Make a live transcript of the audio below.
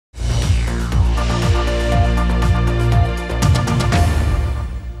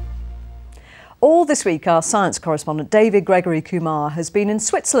All this week, our science correspondent David Gregory-Kumar has been in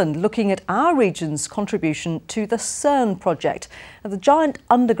Switzerland looking at our region's contribution to the CERN project. The giant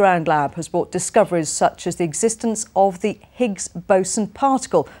underground lab has brought discoveries such as the existence of the Higgs boson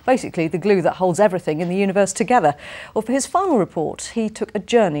particle, basically the glue that holds everything in the universe together. Well, for his final report, he took a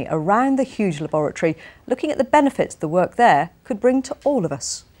journey around the huge laboratory, looking at the benefits the work there could bring to all of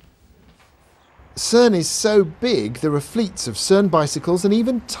us. CERN is so big there are fleets of CERN bicycles and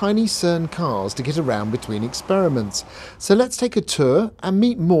even tiny CERN cars to get around between experiments. So let's take a tour and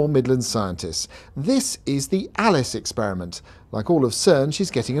meet more Midlands scientists. This is the Alice experiment. Like all of CERN, she's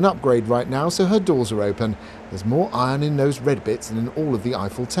getting an upgrade right now, so her doors are open. There's more iron in those red bits than in all of the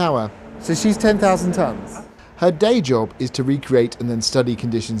Eiffel Tower. So she's 10,000 tonnes? Her day job is to recreate and then study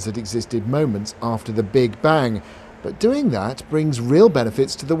conditions that existed moments after the Big Bang. But doing that brings real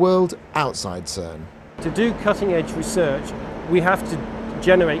benefits to the world outside CERN. To do cutting-edge research, we have to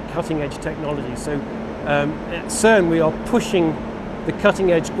generate cutting-edge technology. So at CERN, we are pushing the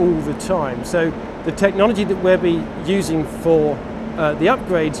cutting edge all the time. So the technology that we'll be using for the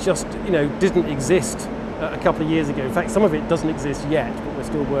upgrades just didn't exist a couple of years ago. In fact, some of it doesn't exist yet, but we're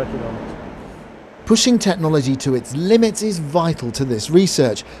still working on it. Pushing technology to its limits is vital to this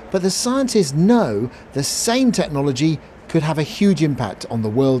research, but the scientists know the same technology could have a huge impact on the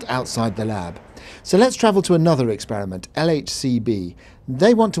world outside the lab. So let's travel to another experiment, LHCb.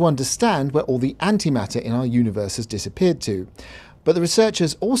 They want to understand where all the antimatter in our universe has disappeared to. But the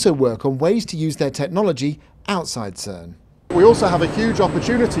researchers also work on ways to use their technology outside CERN. We also have a huge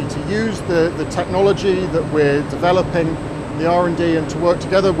opportunity to use the technology that we're developing, the R&D, and to work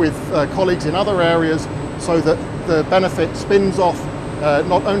together with colleagues in other areas so that the benefit spins off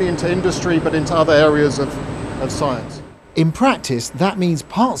not only into industry but into other areas of science. In practice, that means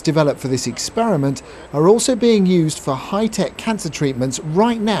parts developed for this experiment are also being used for high-tech cancer treatments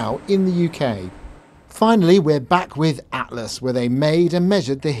right now in the UK. Finally, we're back with Atlas, where they made and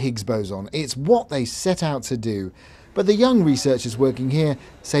measured the Higgs boson. It's what they set out to do. But the young researchers working here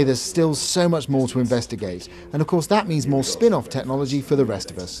say there's still so much more to investigate. And of course that means more spin-off technology for the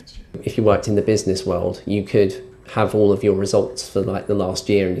rest of us. If you worked in the business world, you could have all of your results for like the last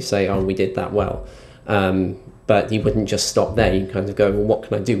year and you say, oh, we did that well. But you wouldn't just stop there. You kind of go, well, what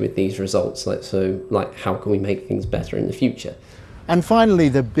can I do with these results? How can we make things better in the future? And finally,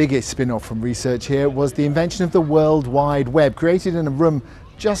 the biggest spin-off from research here was the invention of the World Wide Web, created in a room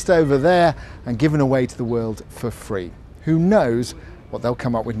just over there and given away to the world for free. Who knows what they'll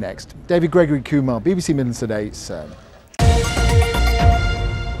come up with next? David Gregory-Kumar, BBC Midlands Today, CERN.